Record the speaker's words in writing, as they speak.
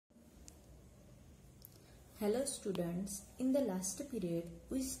Hello students, in the last period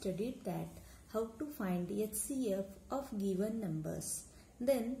we studied that how to find HCF of given numbers.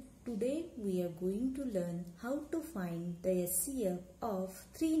 Then today we are going to learn how to find the HCF of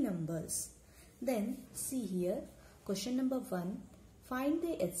three numbers. Then see here, question number 1, find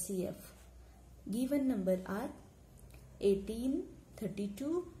the HCF. Given number are 18,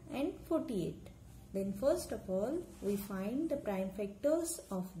 32 and 48. Then first of all we find the prime factors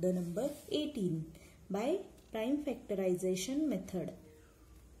of the number 18 by prime factorization method.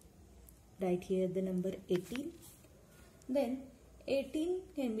 Write here the number 18. Then 18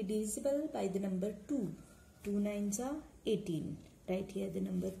 can be divisible by the number 2. 2 nines are 18. Write here the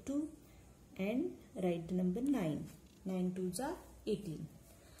number 2 and write the number 9. 9 twos are 18.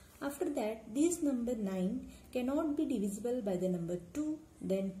 After that, this number 9 cannot be divisible by the number 2.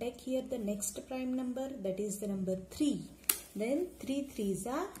 Then take here the next prime number, that is the number 3. Then 3 threes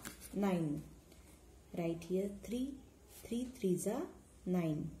are 9. Write here 3. 3 threes are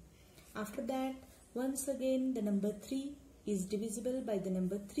 9. After that, once again the number 3 is divisible by the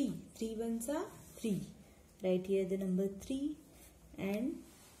number 3. 3 ones are 3. Write here the number 3 and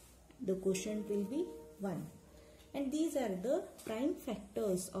the quotient will be 1. And these are the prime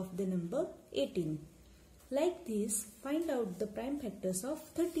factors of the number 18. Like this, find out the prime factors of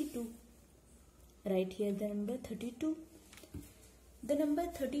 32. Write here the number 32. The number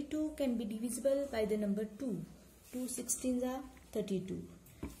 32 can be divisible by the number 2. 2 16s are 32.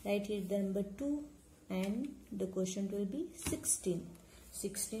 Write here the number 2 and the quotient will be 16.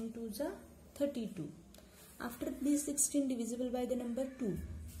 16 twos are 32. After this 16 divisible by the number 2.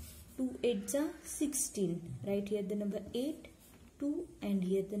 2 8s are 16. Write here the number 8, 2 and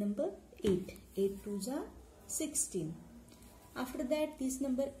here the number 8. 8 twos are 16. After that this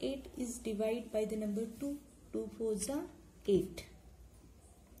number 8 is divided by the number 2. 2 fours are 8.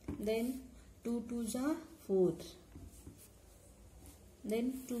 Then 2 twos are 4.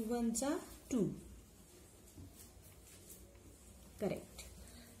 Then 2 ones are 2. Correct.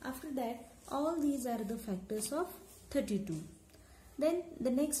 After that, all these are the factors of 32. Then the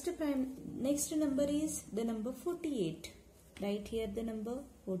next number is the number 48. Write here the number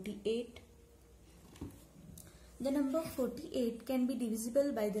 48. The number 48 can be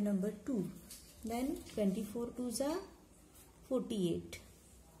divisible by the number 2. Then 24 twos are 48.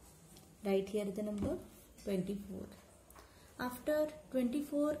 Write here the number 24. After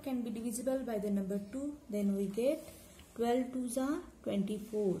 24 can be divisible by the number 2, then we get 12 twos are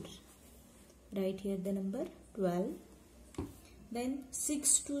 24. Write here the number 12. Then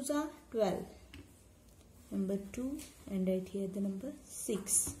 6 twos are 12. Number 2 and write here the number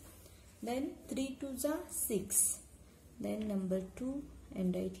 6. Then 3 twos are 6. Then number 2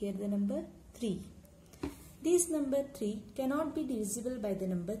 and write here the number 3. This number 3 cannot be divisible by the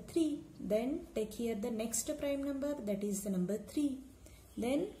number 3. Then take here the next prime number, that is the number 3.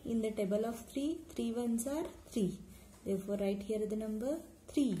 Then in the table of 3, 3 ones are 3. Therefore write here the number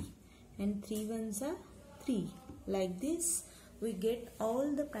 3 and 3 ones are 3. Like this we get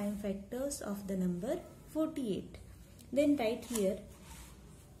all the prime factors of the number 48. Then write here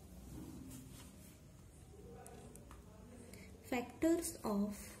factors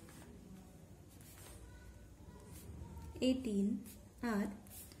of 18 are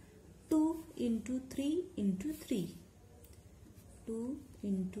 2 into 3 into 3. 2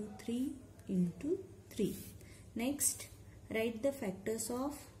 into 3 into 3. Next, write the factors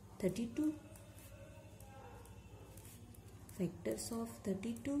of 32. Factors of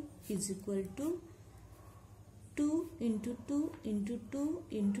 32 is equal to 2 into 2 into 2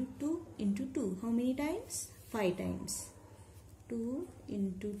 into 2 into 2. How many times? 5 times. 2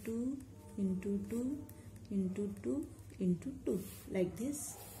 into 2 into 2 into 2 into 2, like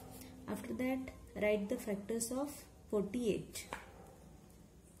this. After that, write the factors of 48.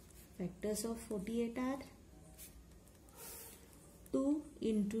 Factors of 48 are 2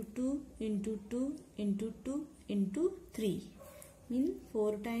 into 2 into 2 into 2 into 3. Mean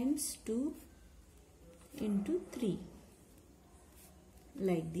 4 times 2 into 3.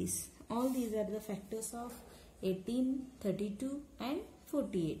 Like this. All these are the factors of 18, 32 and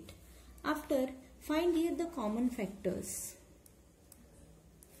 48. After, find here the common factors.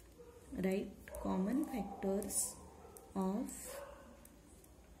 Write common factors of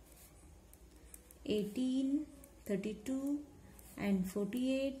 18, 32 and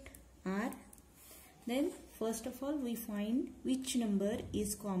 48 are. Then first of all we find which number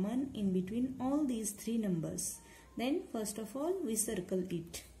is common in between all these three numbers. Then first of all we circle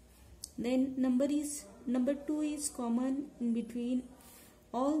it. Then number 2 is common in between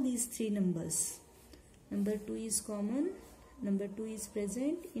all these three numbers. Number 2 is common number 2 is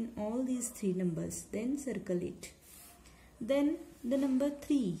present in all these 3 numbers, then circle it. Then the number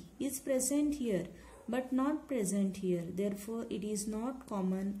 3 is present here but not present here, therefore it is not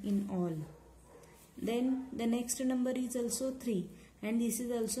common in all. Then the next number is also 3 and this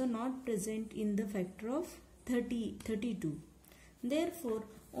is also not present in the factor of 32. Therefore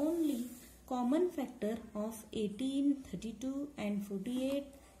only common factor of 18, 32 and 48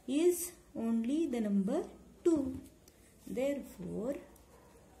 is only the number 2. Therefore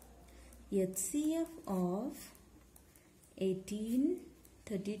HCF of 18,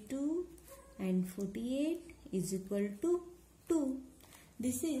 32 and 48 is equal to 2.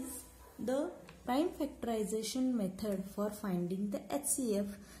 This is the prime factorization method for finding the HCF.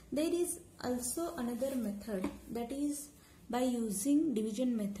 There is also another method, that is by using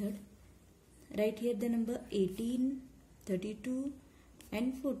division method. Write here the number 18, 32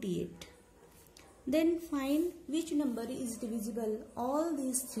 and 48. Then find which number is divisible all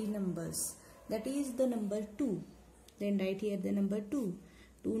these 3 numbers, that is the number 2. Then write here the number 2.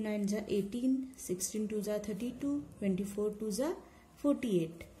 2 9s are 18, 16 2s are 32, 24 2s are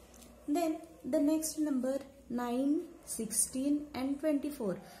 48. Then the next number 9, 16 and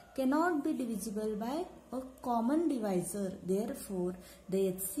 24 cannot be divisible by a common divisor. Therefore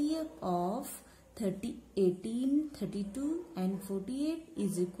the HCF of 18, 32 and 48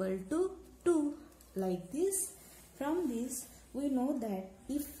 is equal to 2. Like this. From this we know that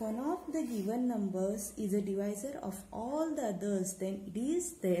if one of the given numbers is a divisor of all the others, then it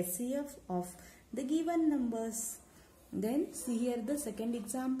is the HCF of the given numbers. Then see here the second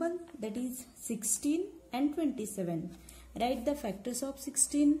example, that is 16 and 27. Write the factors of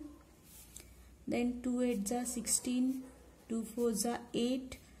 16. Then 2 8s are 16, 2 4s are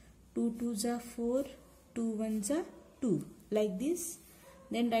 8, 2 2s are 4, 2 1s are 2. Like this.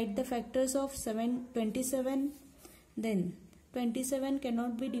 Then write the factors of 27. Then 27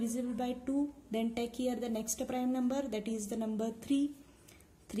 cannot be divisible by 2. Then take here the next prime number, that is the number 3.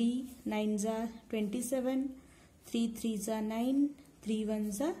 3 9s are 27. 3 3s are 9. 3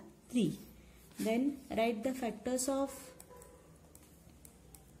 1s are 3. Then write the factors of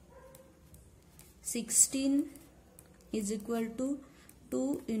 16 is equal to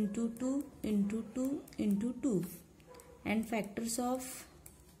 2 into 2 into 2 into 2. And factors of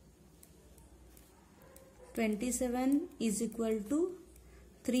 27 is equal to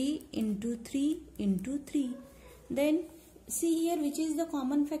 3 into 3 into 3. Then see here which is the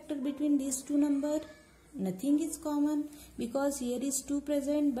common factor between these two numbers. Nothing is common because here is 2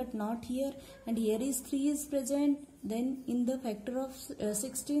 present but not here, and here is 3 is present. Then in the factor of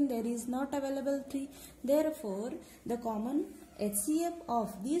 16 there is not available 3. Therefore the common HCF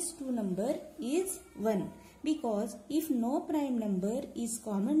of these two numbers is 1. Because if no prime number is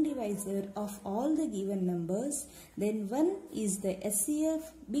common divisor of all the given numbers, then 1 is the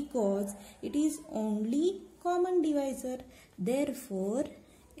HCF because it is only common divisor. Therefore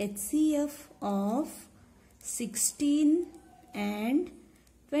HCF of 16 and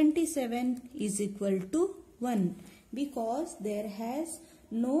 27 is equal to 1 because there has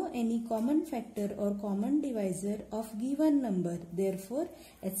no any common factor or common divisor of given number. Therefore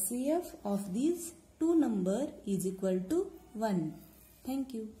HCF of these two number is equal to 1.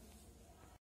 Thank you.